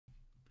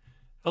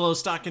Hello,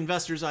 stock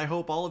investors. I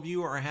hope all of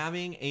you are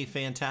having a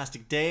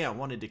fantastic day. I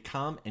wanted to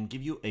come and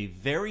give you a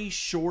very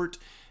short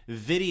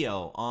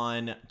video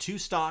on two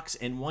stocks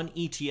and one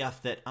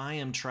ETF that I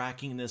am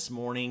tracking this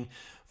morning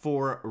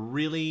for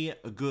really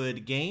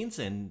good gains,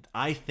 and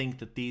I think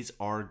that these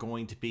are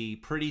going to be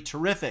pretty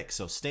terrific.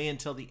 So stay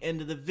until the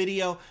end of the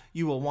video.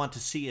 You will want to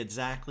see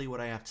exactly what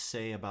I have to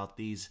say about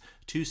these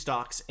two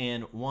stocks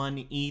and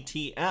one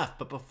ETF.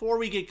 But before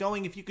we get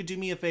going, if you could do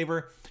me a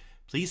favor,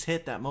 please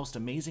hit that most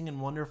amazing and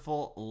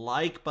wonderful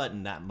like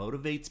button. That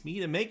motivates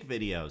me to make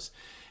videos.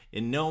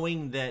 In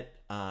knowing that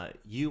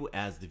you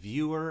as the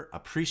viewer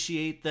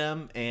appreciate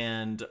them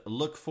and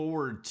look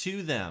forward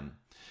to them.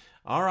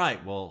 All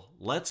right, well,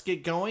 let's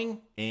get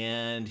going.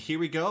 And here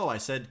we go. I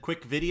said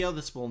quick video.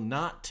 This will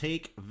not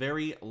take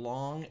very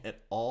long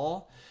at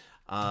all.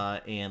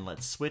 And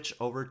let's switch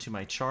over to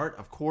my chart.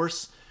 Of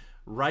course,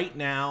 right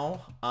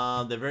now,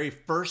 the very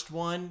first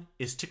one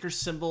is ticker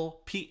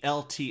symbol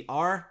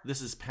PLTR. This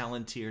is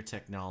Palantir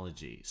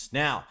Technologies.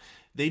 Now,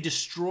 they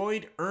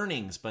destroyed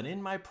earnings, but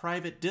in my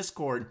private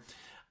Discord,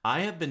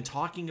 I have been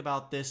talking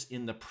about this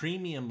in the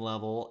premium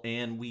level,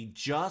 and we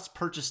just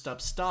purchased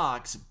up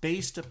stocks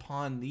based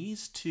upon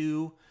these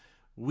two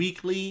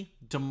weekly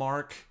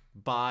DeMark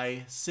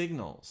buy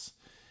signals.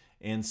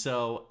 And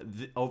so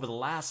over the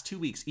last 2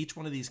 weeks, each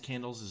one of these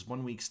candles is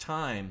 1 week's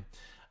time.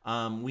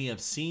 We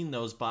have seen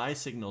those buy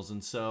signals,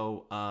 and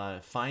so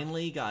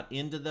finally got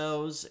into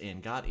those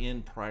and got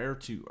in prior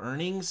to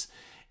earnings.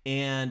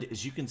 And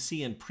as you can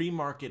see in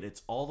pre-market,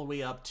 it's all the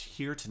way up to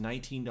here to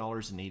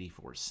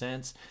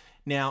 $19.84.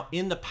 Now,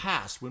 in the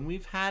past, when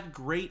we've had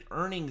great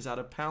earnings out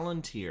of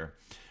Palantir,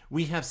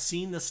 we have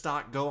seen the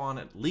stock go on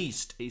at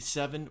least a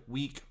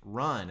 7-week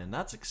run, and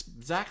that's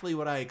exactly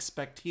what I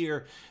expect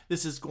here.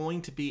 This is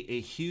going to be a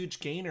huge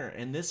gainer,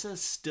 and this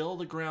is still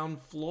the ground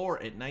floor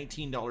at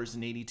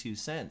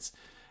 $19.82.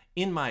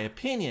 In my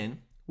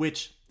opinion,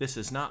 which this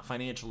is not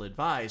financial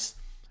advice,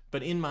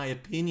 but in my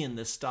opinion,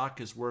 this stock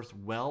is worth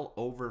well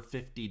over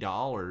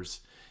 $50,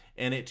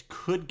 and it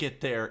could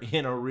get there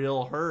in a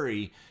real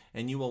hurry,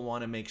 and you will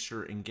want to make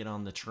sure and get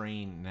on the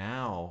train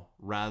now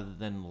rather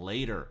than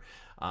later.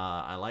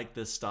 I like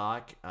this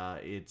stock.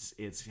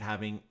 It's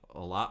having a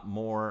lot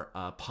more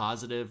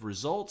positive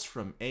results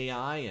from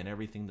AI and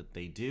everything that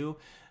they do.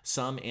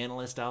 Some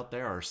analysts out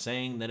there are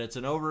saying that it's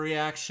an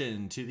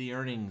overreaction to the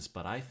earnings,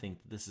 but I think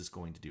this is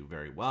going to do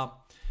very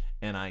well,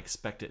 and I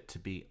expect it to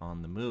be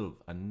on the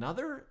move.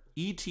 Another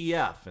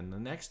ETF, and the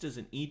next is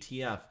an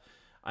ETF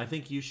I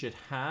think you should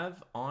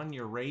have on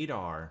your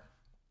radar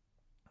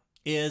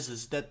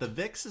is that the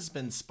VIX has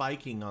been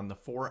spiking on the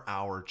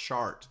 4-hour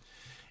chart.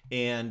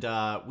 And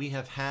we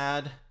have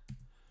had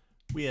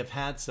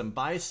some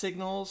buy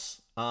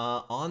signals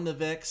on the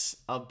VIX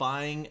of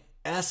buying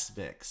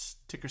SVIX,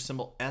 ticker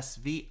symbol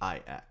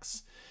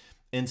SVIX.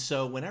 And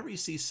so whenever you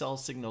see sell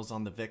signals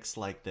on the VIX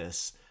like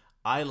this,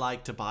 I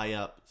like to buy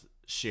up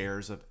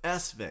shares of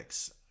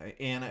SVIX.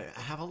 And I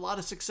have a lot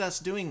of success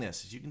doing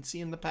this. As you can see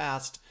in the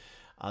past,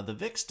 the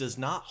VIX does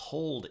not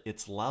hold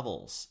its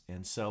levels.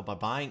 And so by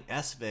buying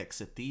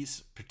SVIX at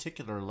these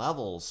particular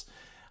levels,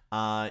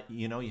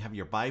 you have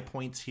your buy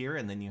points here,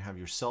 and then you have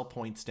your sell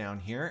points down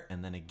here,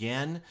 and then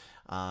again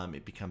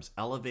it becomes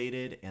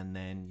elevated, and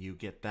then you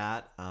get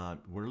that.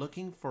 We're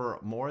looking for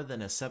more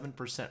than a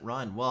 7%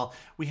 run. Well,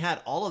 we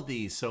had all of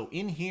these. So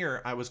in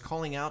here, I was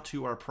calling out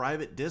to our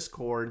private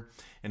Discord,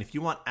 and if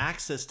you want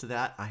access to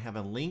that, I have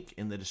a link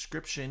in the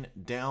description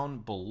down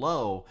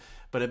below.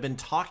 But I've been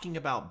talking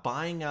about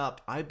buying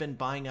up. I've been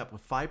buying up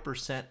with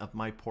 5% of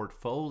my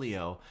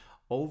portfolio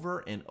over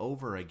and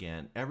over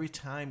again. Every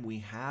time we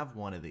have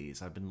one of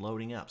these, I've been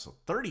loading up. So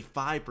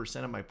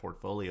 35% of my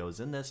portfolio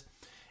is in this.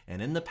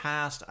 And in the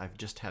past, I've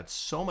just had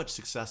so much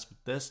success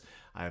with this.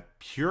 I have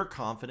pure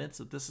confidence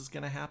that this is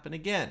going to happen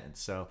again. And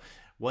so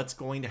what's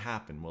going to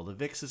happen? Well, the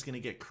VIX is going to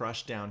get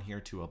crushed down here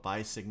to a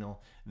buy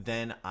signal.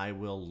 Then I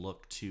will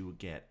look to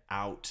get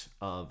out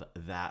of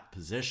that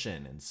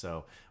position. And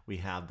so we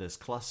have this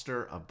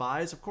cluster of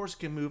buys. Of course, it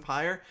can move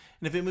higher.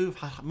 And if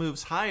it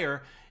moves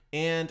higher,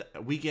 and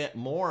we get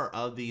more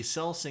of the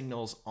sell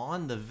signals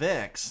on the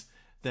VIX,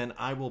 then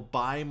I will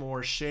buy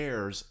more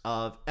shares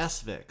of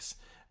SVIX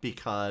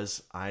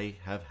because I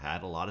have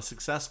had a lot of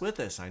success with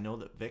this. I know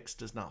that VIX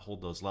does not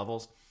hold those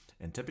levels.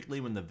 And typically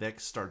when the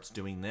VIX starts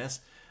doing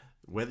this,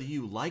 whether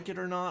you like it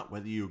or not,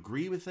 whether you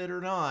agree with it or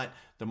not,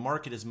 the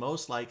market is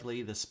most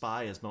likely, the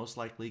SPY is most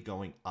likely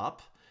going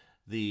up.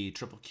 The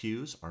triple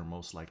Qs are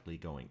most likely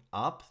going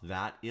up.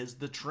 That is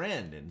the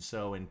trend. And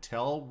so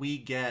until we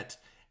get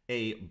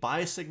a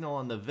buy signal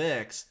on the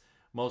VIX,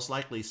 most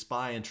likely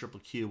SPY and triple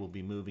Q will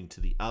be moving to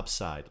the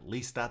upside. At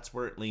least that's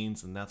where it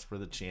leans, and that's where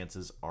the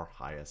chances are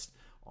highest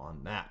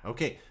on that.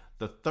 Okay,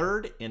 the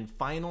third and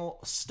final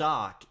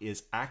stock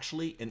is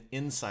actually an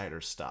insider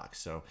stock.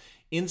 So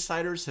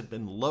insiders have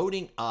been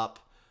loading up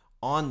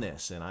on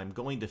this, and I'm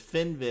going to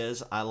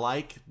FinViz. I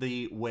like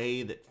the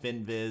way that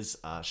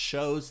FinViz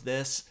shows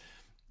this.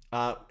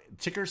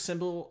 Ticker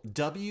symbol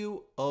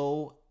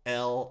WOL.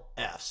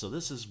 So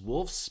this is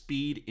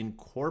Wolfspeed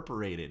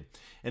Incorporated,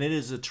 and it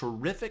is a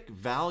terrific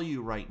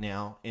value right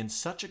now, and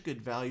such a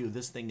good value.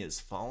 This thing is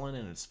fallen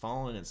and it's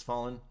fallen and it's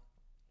fallen.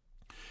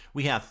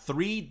 We have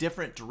 3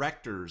 different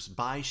directors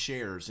buy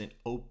shares in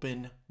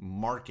open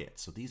market.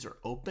 So these are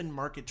open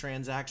market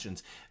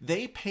transactions.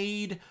 They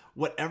paid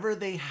whatever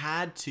they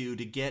had to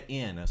get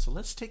in. So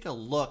let's take a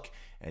look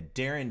at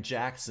Darren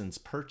Jackson's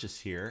purchase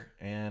here,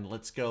 and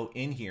let's go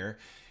in here.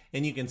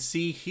 And you can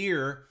see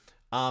here,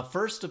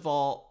 first of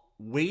all,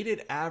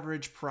 weighted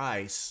average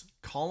price.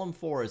 Column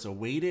 4 is a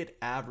weighted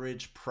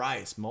average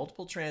price.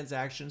 Multiple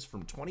transactions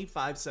from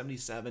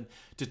 $25.77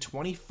 to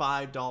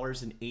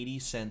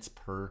 $25.80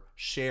 per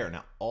share.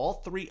 Now, all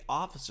 3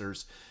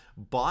 officers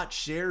bought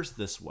shares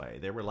this way.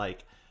 They were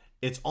like,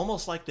 it's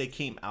almost like they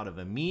came out of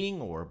a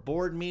meeting or a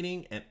board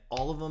meeting, and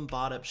all of them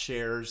bought up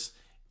shares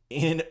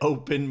in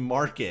open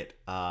market,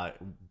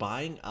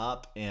 buying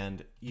up,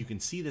 and you can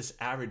see this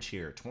average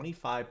here,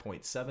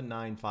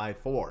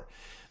 25.7954.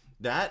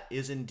 That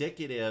is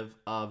indicative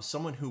of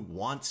someone who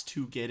wants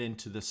to get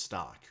into the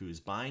stock, who's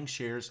buying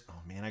shares.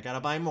 Oh man, I gotta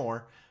buy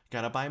more,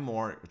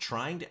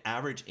 trying to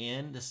average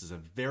in. This is a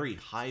very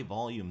high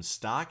volume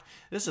stock.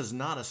 This is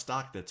not a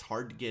stock that's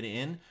hard to get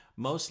in.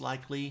 Most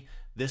likely,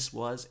 this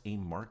was a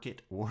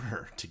market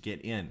order to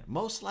get in,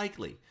 most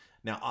likely.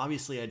 Now,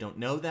 obviously, I don't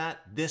know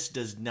that. This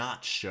does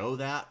not show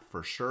that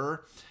for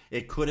sure.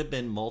 It could have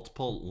been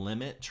multiple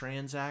limit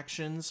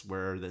transactions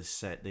where they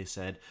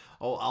said,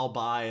 oh, I'll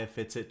buy if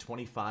it's at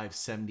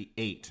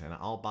 25.78, and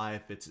I'll buy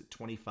if it's at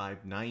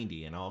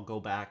 25.90, and I'll go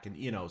back, and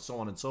so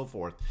on and so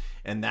forth.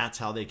 And that's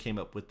how they came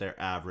up with their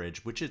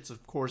average, which is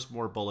of course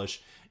more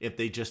bullish if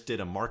they just did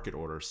a market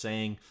order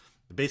saying,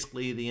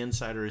 basically, the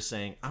insider is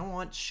saying, I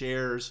want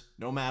shares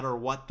no matter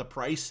what the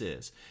price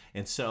is.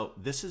 And so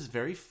this is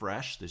very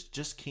fresh. This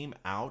just came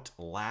out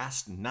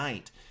last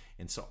night.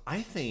 And so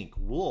I think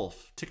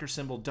Wolf, ticker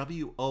symbol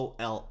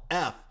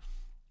WOLF,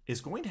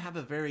 is going to have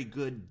a very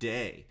good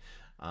day.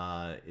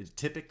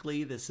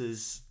 Typically, this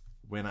is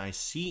when I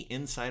see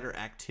insider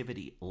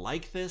activity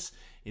like this,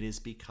 it is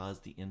because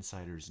the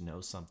insiders know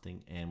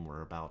something and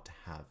we're about to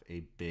have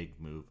a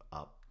big move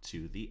up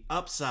to the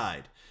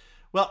upside.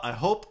 Well, I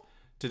hope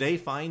today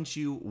finds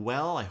you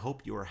well. I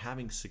hope you are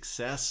having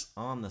success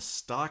on the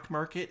stock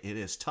market. It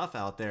is tough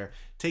out there.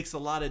 It takes a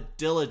lot of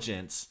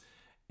diligence,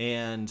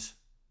 and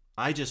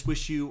I just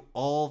wish you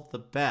all the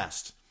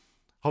best.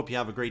 Hope you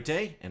have a great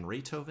day, and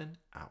Raythoven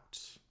out.